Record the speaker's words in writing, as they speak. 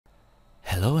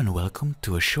Hello and welcome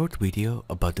to a short video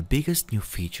about the biggest new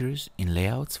features in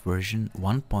Layouts version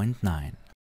 1.9.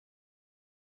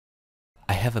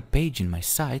 I have a page in my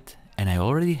site and I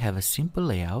already have a simple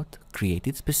layout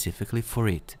created specifically for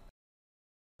it.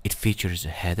 It features a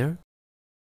header,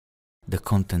 the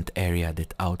content area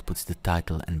that outputs the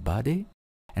title and body,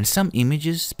 and some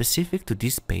images specific to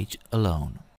this page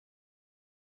alone.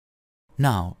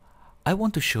 Now, I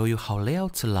want to show you how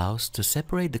Layouts allows to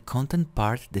separate the content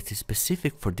part that is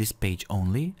specific for this page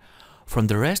only from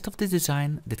the rest of the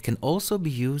design that can also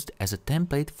be used as a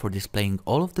template for displaying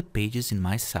all of the pages in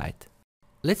my site.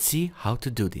 Let's see how to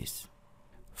do this.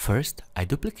 First, I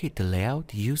duplicate the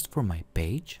layout used for my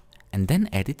page and then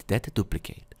edit that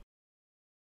duplicate.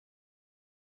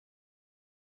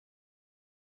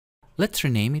 Let's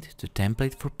rename it to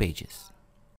Template for Pages.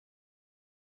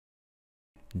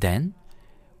 Then,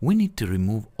 we need to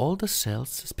remove all the cells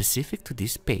specific to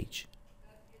this page.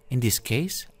 In this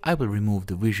case, I will remove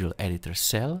the Visual Editor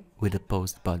cell with the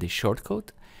post body shortcode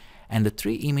and the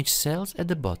 3 image cells at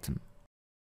the bottom.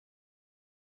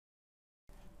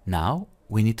 Now,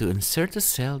 we need to insert a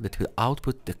cell that will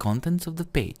output the contents of the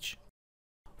page.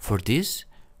 For this,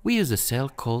 we use a cell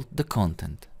called the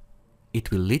content.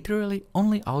 It will literally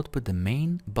only output the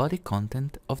main body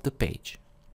content of the page.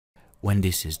 When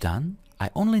this is done, I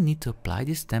only need to apply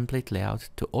this template layout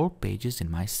to all pages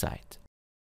in my site.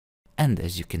 And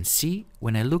as you can see,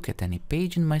 when I look at any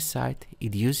page in my site,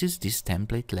 it uses this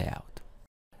template layout.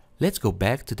 Let's go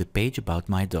back to the page about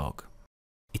my dog.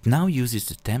 It now uses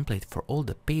the template for all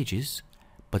the pages,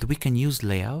 but we can use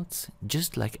layouts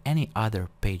just like any other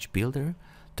page builder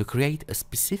to create a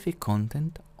specific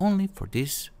content only for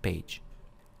this page.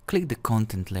 Click the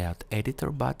Content Layout Editor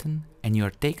button and you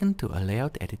are taken to a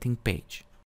layout editing page.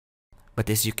 But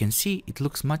as you can see, it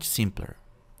looks much simpler.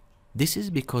 This is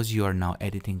because you are now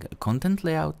editing a content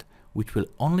layout which will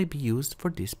only be used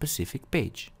for this specific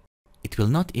page. It will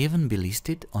not even be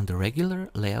listed on the regular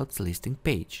layouts listing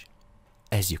page.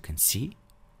 As you can see,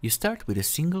 you start with a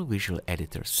single Visual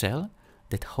Editor cell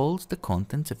that holds the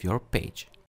contents of your page.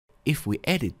 If we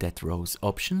edit that row's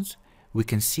options, we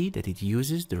can see that it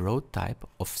uses the row type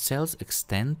of cells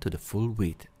extend to the full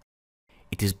width.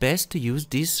 It is best to use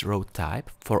this row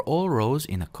type for all rows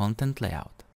in a content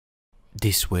layout.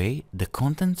 This way, the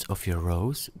contents of your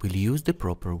rows will use the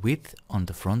proper width on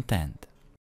the front end.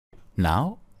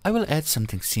 Now, I will add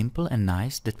something simple and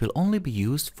nice that will only be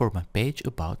used for my page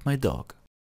about my dog.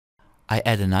 I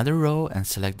add another row and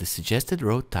select the suggested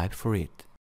row type for it.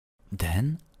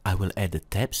 Then, I will add a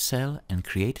tab cell and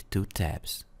create 2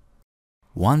 tabs.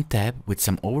 One tab with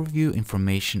some overview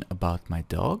information about my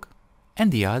dog,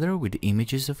 and the other with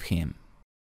images of him.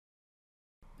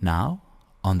 Now,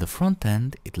 on the front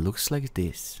end, it looks like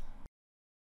this.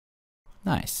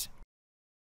 Nice.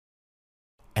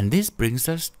 And this brings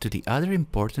us to the other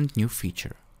important new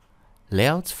feature,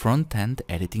 Layouts Front-End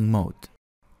Editing Mode.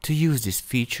 To use this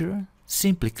feature,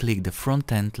 simply click the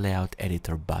Front-End Layout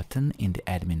Editor button in the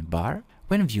admin bar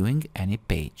when viewing any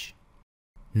page.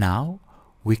 Now,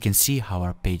 we can see how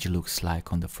our page looks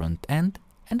like on the front end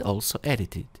and also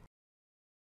edit it.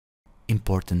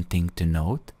 Important thing to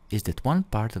note is that one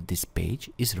part of this page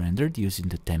is rendered using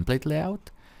the template layout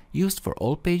used for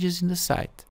all pages in the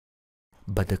site.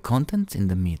 But the contents in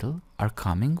the middle are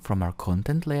coming from our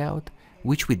content layout,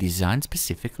 which we designed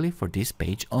specifically for this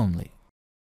page only.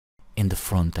 In the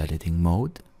front editing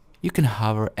mode, you can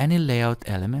hover any layout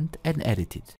element and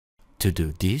edit it. To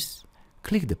do this,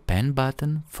 click the pen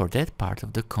button for that part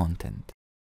of the content.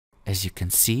 As you can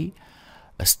see,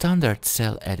 a standard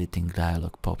cell editing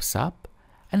dialog pops up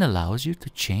and allows you to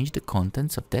change the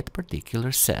contents of that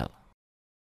particular cell.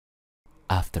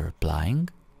 After applying,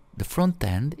 the front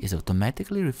end is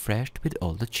automatically refreshed with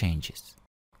all the changes.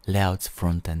 Layouts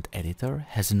Front-End Editor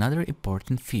has another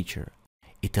important feature.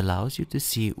 It allows you to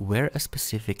see where a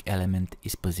specific element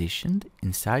is positioned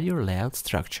inside your layout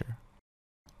structure.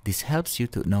 This helps you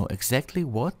to know exactly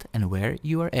what and where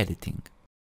you are editing.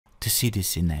 To see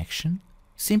this in action,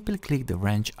 simply click the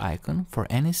wrench icon for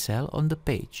any cell on the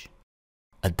page.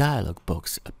 A dialog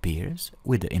box appears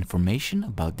with the information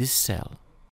about this cell.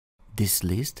 This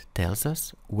list tells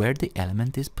us where the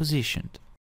element is positioned.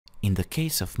 In the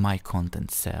case of my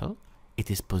content cell, it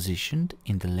is positioned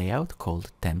in the layout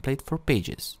called Template for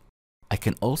Pages. I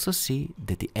can also see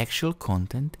that the actual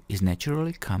content is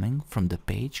naturally coming from the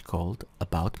page called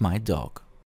About My Dog.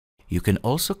 You can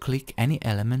also click any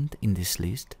element in this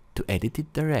list to edit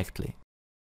it directly.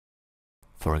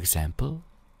 For example,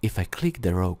 if I click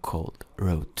the row called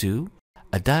Row 2,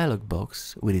 a dialog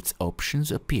box with its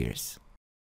options appears.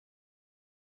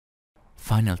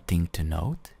 Final thing to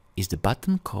note is the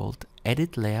button called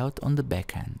Edit Layout on the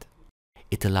Backhand.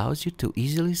 It allows you to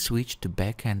easily switch to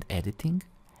backhand editing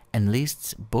and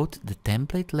lists both the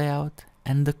template layout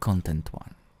and the content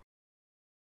one.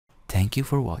 Thank you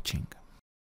for watching.